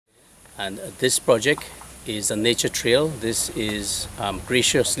And this project is a nature trail. This is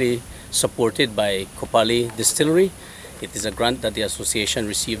graciously supported by Kopali Distillery. It is a grant that the association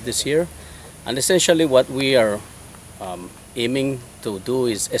received this year. And essentially what we are aiming to do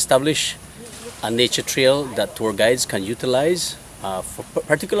is establish a nature trail that tour guides can utilize,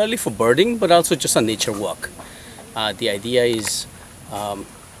 particularly for birding, but also just a nature walk. The idea is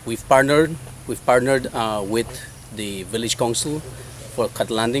we've partnered with the village council for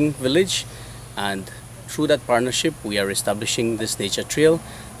Cat Landing village, and through that partnership we are establishing this nature trail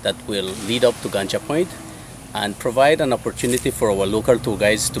that will lead up to Ganja Point and provide an opportunity for our local tour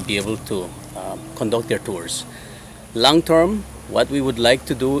guides to be able to conduct their tours. Long term, what we would like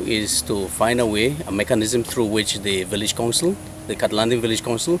to do is to find a mechanism through which the village council, the Cat Landing Village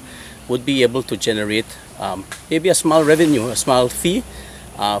Council, would be able to generate maybe a small revenue, a small fee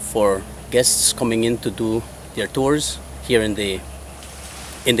for guests coming in to do their tours here in the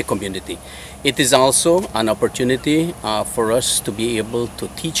community. It is also an opportunity for us to be able to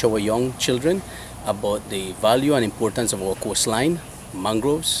teach our young children about the value and importance of our coastline,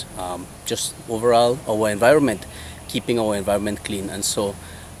 mangroves, just overall our environment, keeping our environment clean. And so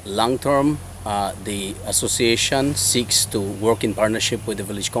long term, the association seeks to work in partnership with the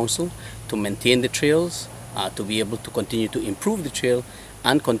village council to maintain the trails, to be able to continue to improve the trail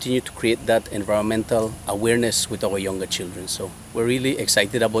and continue to create that environmental awareness with our younger children. So we're really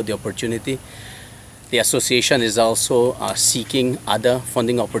excited about the opportunity. The association is also seeking other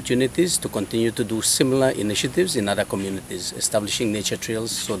funding opportunities to continue to do similar initiatives in other communities, establishing nature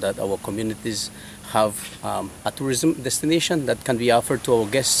trails so that our communities have a tourism destination that can be offered to our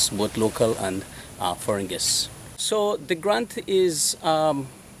guests, both local and foreign guests. So the grant is a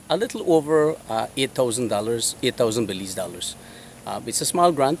little over $8,000, 8,000 Belize dollars. It's a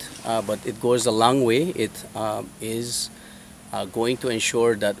small grant, but it goes a long way. It is going to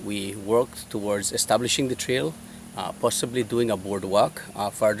ensure that we work towards establishing the trail, possibly doing a boardwalk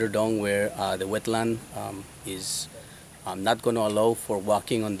farther down where the wetland is not going to allow for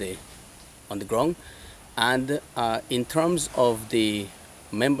walking on the ground. And in terms of the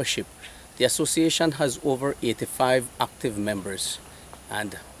membership, the association has over 85 active members,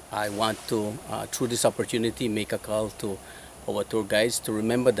 and I want to, through this opportunity, make a call to our tour guides to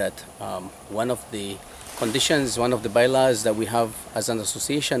remember that one of the conditions, one of the bylaws that we have as an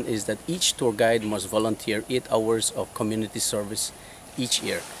association is that each tour guide must volunteer 8 hours of community service each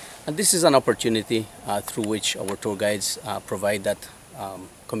year. And this is an opportunity through which our tour guides provide that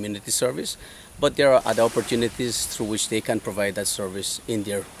community service, but there are other opportunities through which they can provide that service in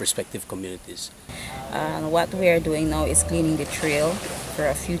their respective communities. What we are doing now is cleaning the trail for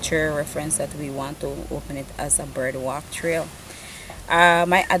a future reference that we want to open it as a bird walk trail.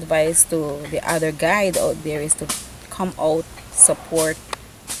 My advice to the other guide out there is to come out, support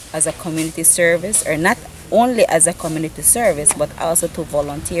as a community service, or not only as a community service, but also to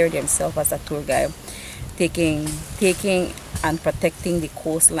volunteer themselves as a tour guide, taking and protecting the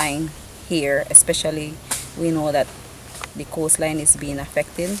coastline here. Especially, we know that the coastline is being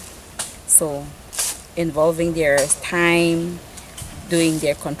affected, so involving their time, doing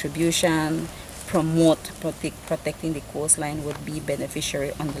their contribution, protecting the coastline would be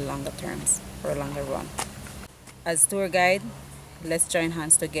beneficiary on the longer terms or longer run. As tour guide, let's join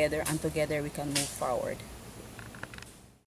hands together, and together we can move forward.